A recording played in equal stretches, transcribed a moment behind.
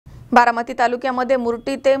बारामती तालुक्यामध्ये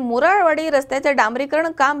मुर्टी ते मुराळवाडी रस्त्याचे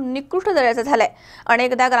डांबरीकरण काम निकृष्ट दर्जाचे झाले।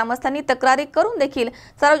 अनेकदा ग्रामस्थांनी तक्रारी करून देखील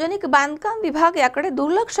सार्वजनिक बांधकाम विभाग याकडे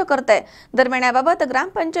दुर्लक्ष करते। दरम्यान याबाबत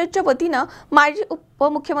ग्रामपंचायतच्या वतीने माजी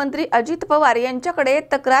उपमुख्यमंत्री अजित पवार यांच्याकडे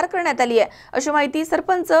तक्रार करण्यात आली आहे, अशी माहिती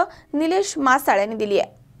सरपंच निलेश मासाळ यांनी दिली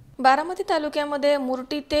आहे। बारामती तालुक्यामध्ये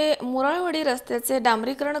मुर्टी ते मुराळवाडी रस्त्याचे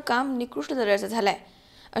डांबरीकरण काम निकृष्ट दर्जाचे झाले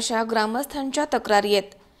अशा ग्रामस्थांच्या तक्रारी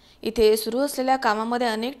आहेत। इथे सुरू असलेल्या कामामध्ये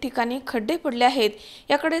अनेक ठिकाणी खड्डे पडले आहेत,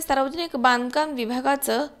 याकडे सार्वजनिक बांधकाम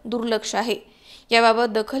विभागाचं दुर्लक्ष आहे। याबाबत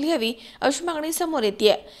दखल घ्यावी अशी मागणी समोर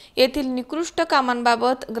येते। येथील निकृष्ट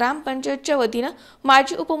कामांबाबत ग्रामपंचायतच्या वतीने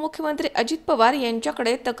माजी उपमुख्यमंत्री अजित पवार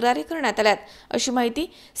यांच्याकडे तक्रारी करण्यात आल्यात, अशी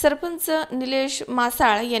माहिती सरपंच निलेश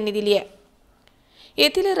मासाळ यांनी दिली आहे।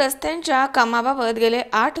 येथील रस्त्यांच्या कामाबाबत गेले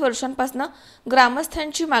 8 वर्षांपासून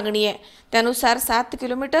ग्रामस्थांची मागणी आहे। त्यानुसार 7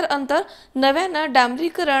 किलोमीटर अंतर नव्यानं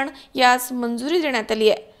डांबरीकरण यास मंजुरी देण्यात आली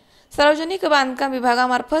आहे। सार्वजनिक बांधकाम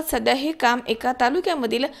विभागामार्फत सध्या हे काम एका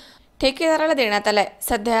तालुक्यामधील ठेकेदाराला देण्यात आलंय।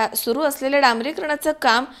 सध्या सुरू असलेले डांबरीकरणाचं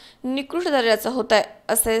काम निकृष्ट दर्जाचं होत आहे,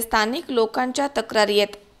 असे स्थानिक लोकांच्या तक्रारी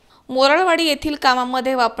आहेत। मोराळवाडी येथील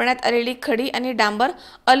कामामध्ये वापरण्यात आलेली खडी आणि डांबर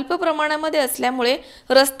अल्प प्रमाणामध्ये असल्यामुळे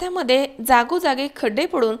रस्त्यामध्ये जागोजागी खड्डे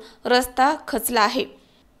पडून रस्ता खचला आहे।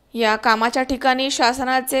 या कामाच्या ठिकाणी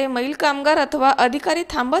शासनाचे मैल कामगार अथवा अधिकारी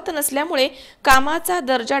थांबत नसल्यामुळे कामाचा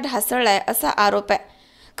दर्जा ढासळलाय असा आरोप आहे।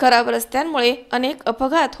 खराब रस्त्यांमुळे अनेक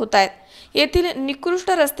अपघात होत आहेत। येथील निकृष्ट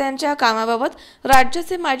रस्त्यांच्या कामाबाबत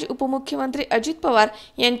राज्याचे माजी उपमुख्यमंत्री अजित पवार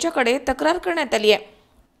यांच्याकडे तक्रार करण्यात आली आहे,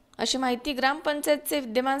 अशी माहिती ग्रामपंचायतचे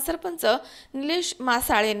विद्यमान सरपंच निलेश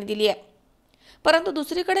मासाळ यांनी दिली आहे। परंतु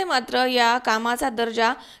दुसरीकडे मात्र या कामाचा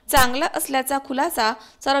दर्जा चांगला असल्याचा खुलासा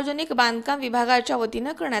सार्वजनिक बांधकाम विभागाच्या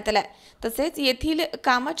वतीने करण्यात आला आहे। तसेच येथील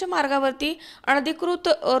कामाच्या मार्गावरती अनधिकृत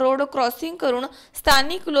रोड क्रॉसिंग करून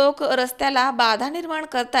स्थानिक लोक रस्त्याला बाधा निर्माण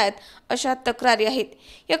करतायत, अशा तक्रारी आहेत।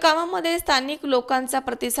 या कामामध्ये स्थानिक लोकांचा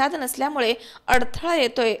प्रतिसाद नसल्यामुळे अडथळा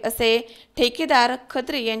येतोय, असे ठेकेदार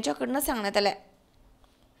खत्री यांच्याकडून सांगण्यात आले।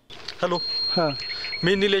 हॅलो,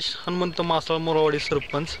 मी निलेश हनुमंत मासाळ, मोरावाडी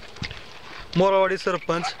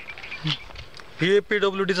सरपंच। हे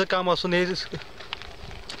PWDचं काम असून हे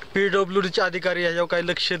PWDचे अधिकारी याच्यावर काही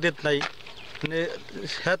लक्ष देत नाही आणि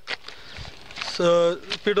ह्यात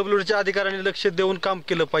PWDच्या अधिकाऱ्यांनी लक्ष देऊन काम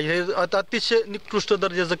केलं पाहिजे। हे आता अतिशय निकृष्ट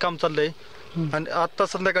दर्जाचं काम चाललंय आणि आता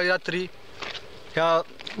संध्याकाळी रात्री ह्या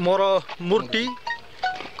मुर्टी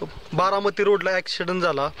बारामती रोडला ॲक्सिडेंट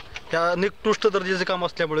झाला। ह्या निकृष्ट दर्जाचे काम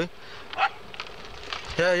असल्यामुळे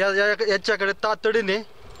याच्याकडे तातडीने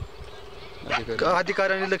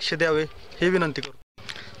अधिकाऱ्यांनी लक्ष द्यावे हे विनंती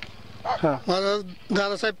करतो। माझा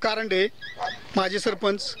दादासाहेब कारंडे, माजी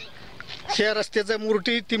सरपंच। ह्या रस्त्याचं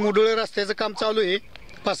मुर्टी ती मुडळे रस्त्याचं काम चालू आहे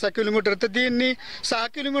 5-6 किलोमीटर। तर त्यांनी 6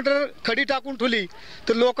 किलोमीटर खडी टाकून ठेवली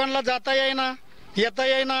तर लोकांना जाता येईना, येता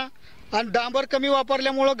येईना आणि डांबर कमी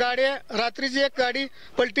वापरल्यामुळं गाड्या, रात्रीची एक गाडी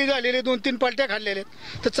पलटी झालेली, 2-3 पलट्या खाल्लेल्या।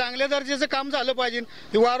 तर चांगल्या दर्जाचं काम झालं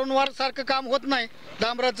पाहिजे। वारंवार सारखं काम होत नाही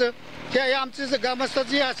डांबराचं। हे आमचे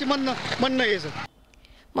ग्रामस्थाची अशी म्हणणं आहे सर।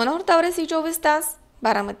 मनोहर तावरे, C24 तास,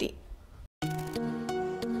 बारामती।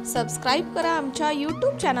 सबस्क्राईब करा आमच्या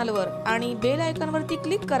YouTube चॅनलवर आणि बेल आयकॉनवरती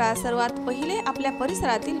क्लिक करा सर्वात पहिले आपल्या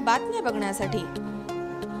परिसरातील बातम्या बघण्यासाठी।